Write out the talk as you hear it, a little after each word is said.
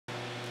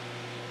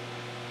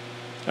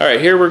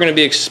Alright, here we're going to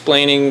be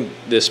explaining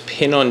this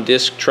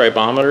pin-on-disc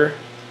tribometer.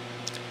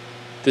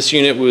 This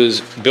unit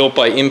was built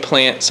by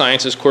Implant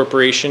Sciences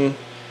Corporation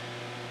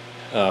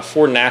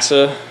for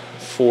NASA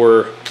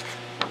for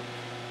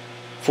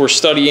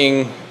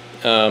studying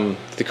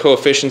the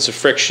coefficients of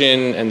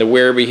friction and the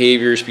wear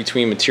behaviors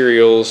between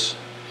materials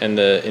and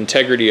the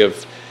integrity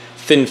of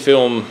thin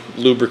film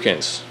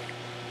lubricants.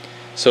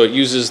 So it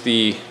uses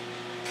the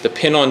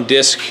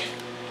pin-on-disc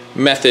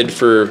method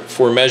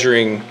for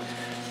measuring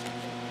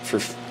for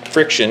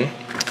friction.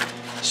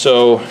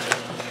 So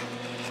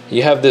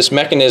you have this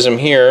mechanism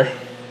here,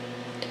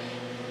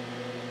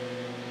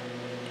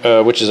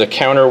 which is a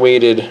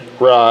counterweighted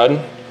rod,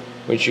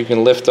 which you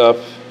can lift up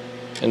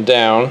and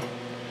down,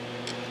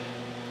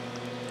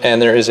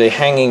 and there is a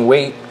hanging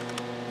weight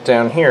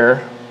down here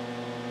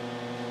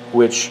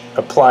which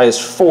applies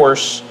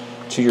force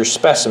to your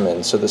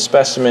specimen. So the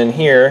specimen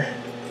here,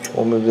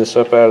 we'll move this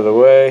up out of the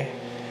way,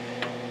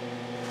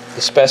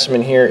 the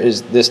specimen here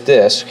is this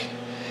disc,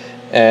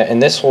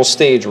 and this whole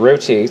stage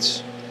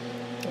rotates,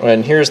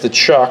 and here's the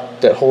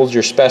chuck that holds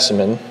your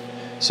specimen.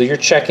 So you're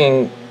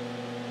checking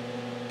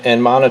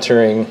and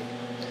monitoring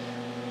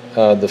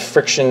the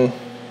friction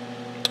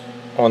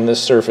on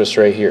this surface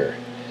right here,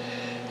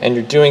 and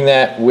you're doing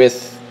that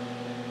with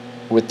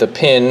the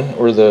pin,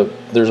 or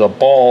there's a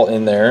ball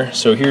in there.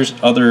 So here's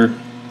other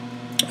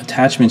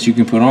attachments you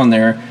can put on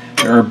there.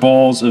 There are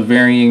balls of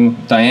varying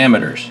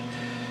diameters.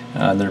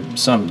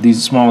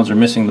 These small ones are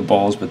missing the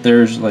balls, but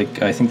there's,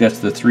 like, I think that's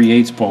the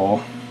 3/8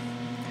 ball.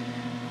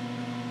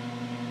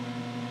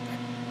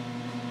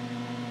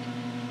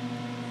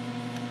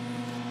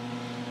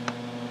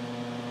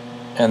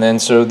 And then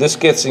so this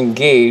gets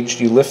engaged,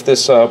 you lift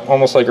this up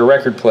almost like a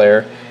record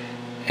player,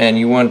 and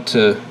you want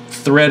to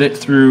thread it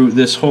through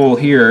this hole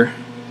here,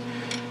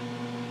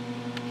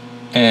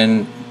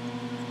 and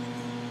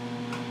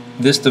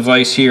this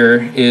device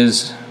here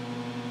is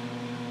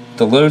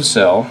the load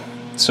cell.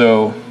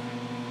 So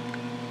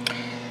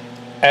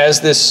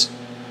as the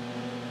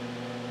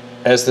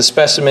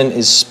specimen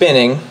is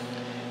spinning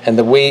and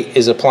the weight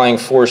is applying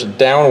force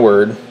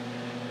downward,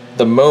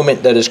 the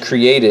moment that is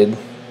created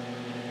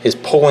is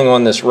pulling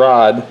on this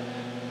rod,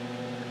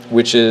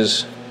 which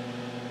is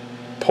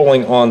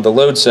pulling on the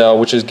load cell,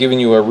 which is giving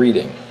you a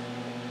reading.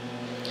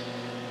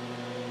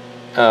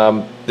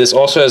 This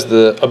also has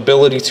the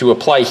ability to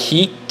apply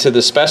heat to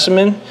the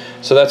specimen,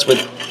 so that's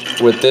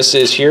what this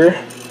is here.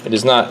 It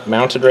is not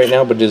mounted right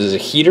now, but it is a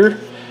heater,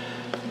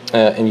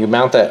 and you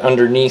mount that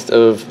underneath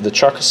of the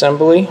chuck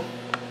assembly,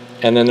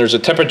 and then there's a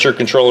temperature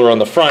controller on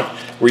the front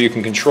where you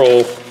can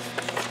control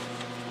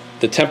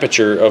the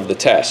temperature of the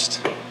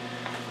test.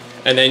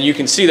 And then you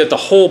can see that the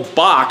whole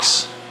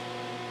box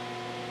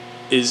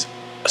is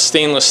a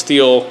stainless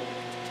steel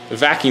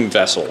vacuum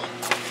vessel.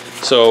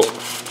 So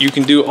you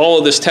can do all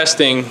of this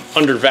testing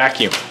under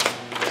vacuum.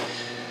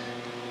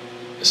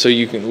 So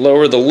you can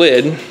lower the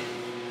lid,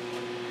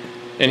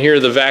 and here are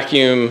the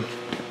vacuum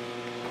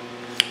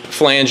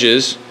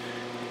flanges,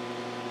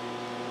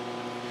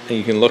 and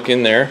you can look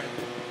in there.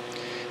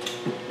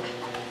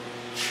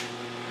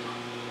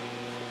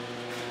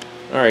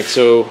 Alright,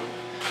 so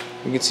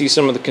you can see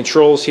some of the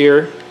controls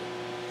here.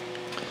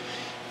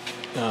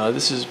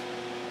 This is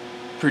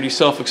pretty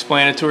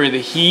self-explanatory. The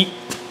heat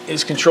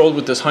is controlled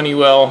with this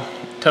Honeywell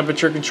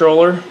temperature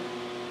controller.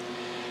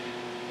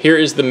 Here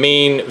is the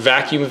main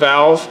vacuum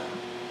valve.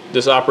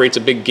 This operates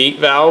a big gate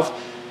valve,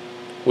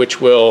 which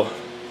will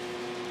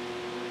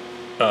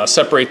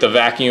separate the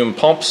vacuum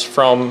pumps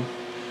from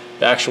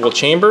the actual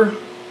chamber.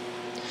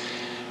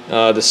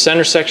 The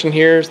center section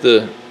here is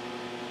the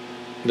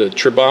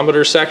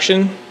tribometer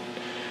section.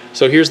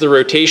 So here's the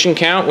rotation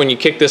count. When you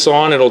kick this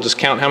on, it'll just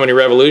count how many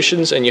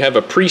revolutions, and you have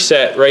a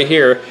preset right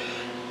here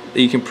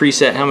that you can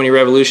preset how many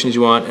revolutions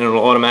you want, and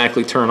it'll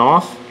automatically turn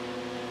off.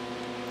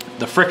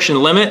 The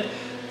friction limit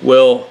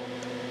will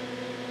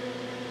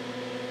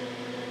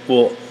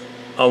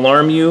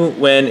alarm you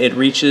when it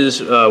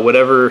reaches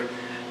whatever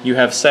you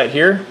have set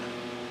here.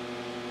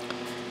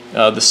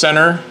 The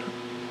center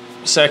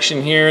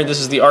section here, this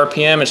is the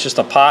RPM. It's just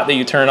a pot that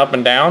you turn up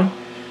and down,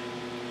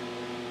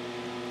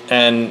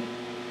 and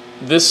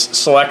this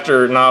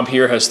selector knob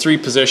here has 3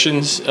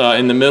 positions.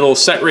 In the middle,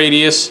 set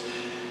radius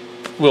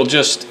will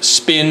just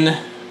spin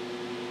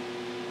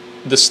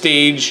the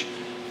stage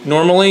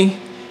normally.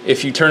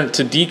 If you turn it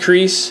to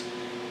decrease,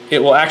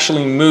 it will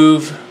actually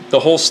move the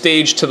whole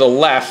stage to the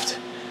left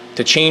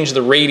to change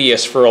the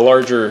radius for a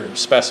larger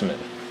specimen.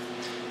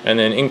 And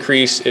then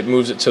increase, it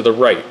moves it to the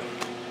right.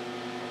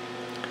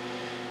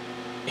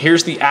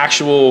 Here's the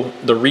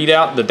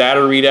readout, the data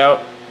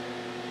readout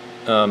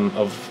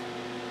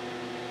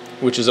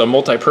which is a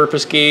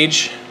multi-purpose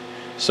gauge.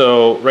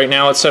 So right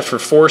now it's set for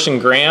force in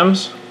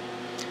grams,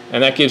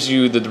 and that gives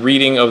you the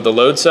reading of the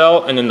load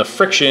cell. And then the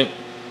friction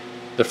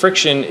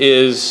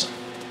is,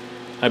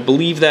 I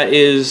believe that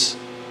is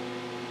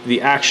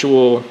the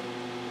actual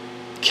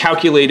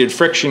calculated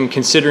friction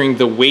considering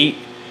the weight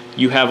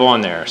you have on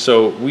there.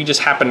 So we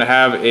just happen to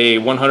have a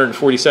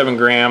 147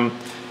 gram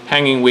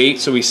hanging weight,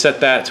 so we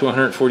set that to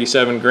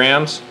 147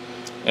 grams.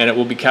 and it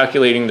will be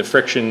calculating the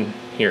friction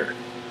here.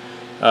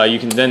 You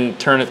can then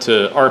turn it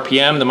to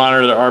RPM to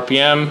monitor the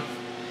RPM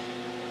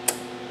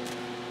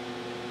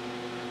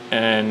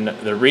and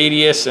the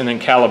radius, and then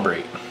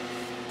calibrate.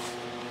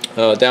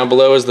 Down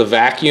below is the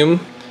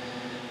vacuum.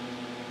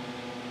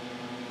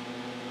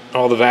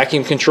 All the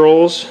vacuum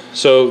controls.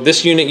 So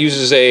this unit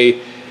uses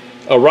a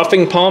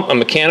roughing pump, a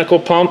mechanical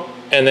pump,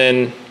 and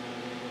then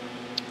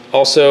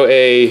also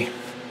a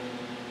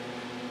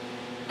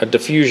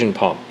diffusion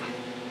pump.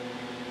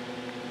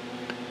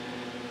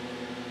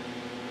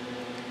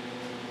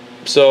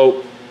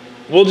 So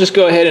we'll just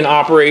go ahead and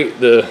operate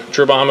the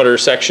Tribometer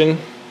section.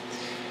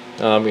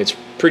 It's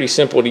pretty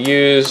simple to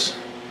use.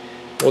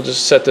 We'll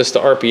just set this to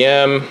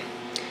RPM.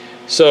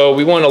 So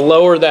we want to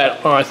lower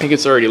that. Oh, I think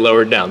it's already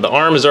lowered down. The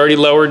arm is already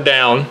lowered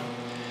down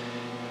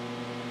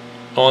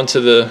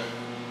onto the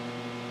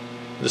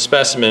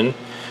specimen.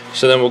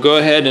 So then we'll go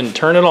ahead and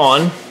turn it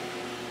on.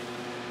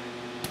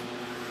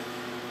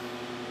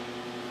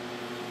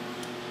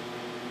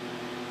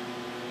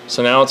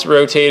 So now it's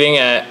rotating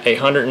at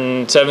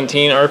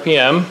 117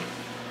 RPM.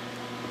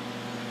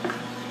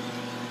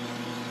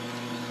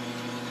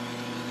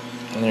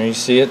 And there you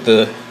see it,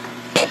 the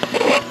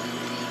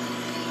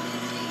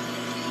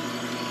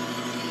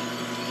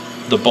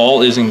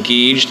ball is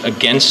engaged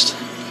against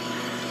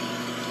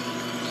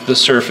the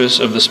surface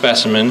of the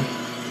specimen.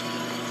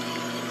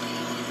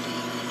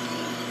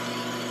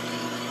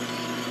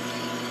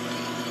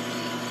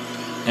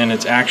 And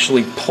it's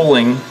actually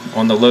pulling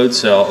on the load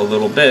cell a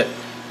little bit,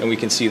 and we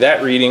can see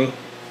that reading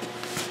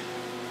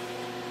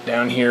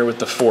down here with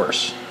the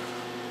force.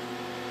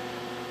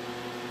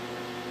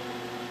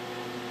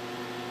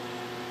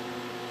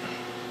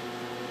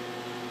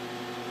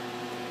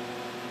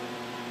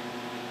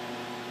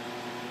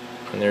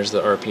 And there's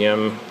the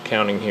RPM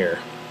counting here.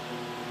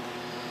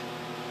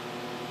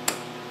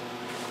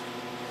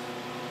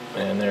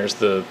 And there's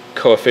the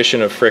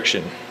coefficient of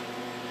friction.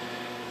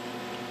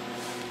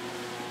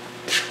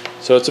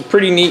 So it's a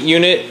pretty neat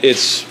unit.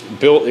 It's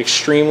built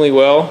extremely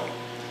well.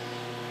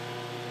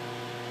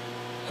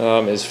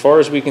 As far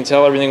as we can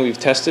tell, everything we've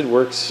tested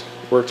works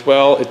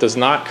well. It does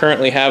not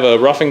currently have a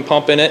roughing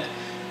pump in it,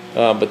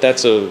 but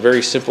that's a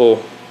very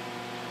simple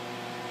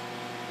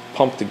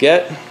pump to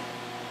get.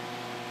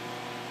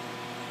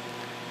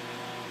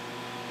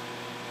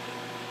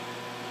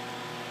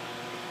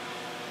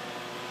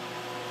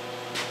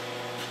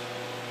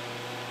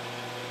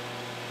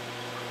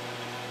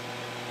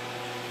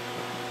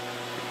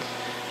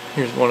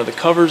 Here's one of the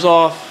covers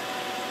off.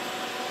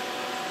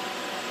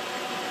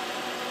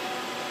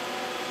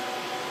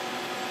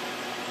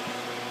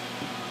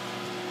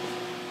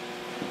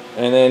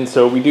 And then,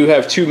 so we do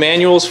have two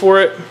manuals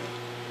for it,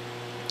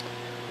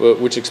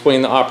 which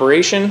explain the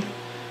operation.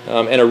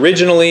 And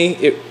originally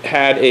it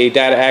had a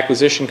data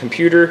acquisition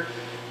computer,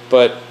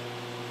 but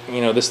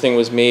you know, this thing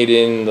was made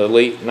in the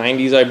late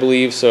 90s, I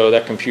believe, so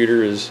that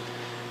computer is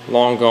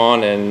long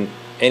gone, and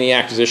any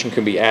acquisition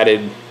can be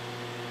added.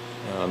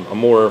 A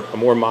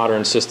more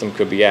modern system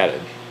could be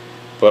added,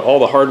 but all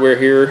the hardware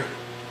here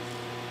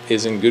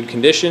is in good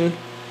condition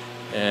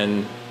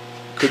and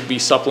could be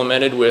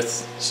supplemented with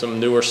some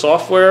newer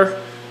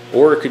software,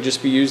 or it could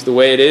just be used the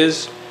way it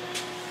is,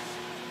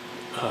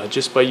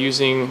 just by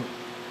using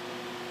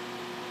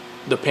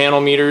the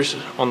panel meters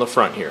on the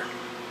front here.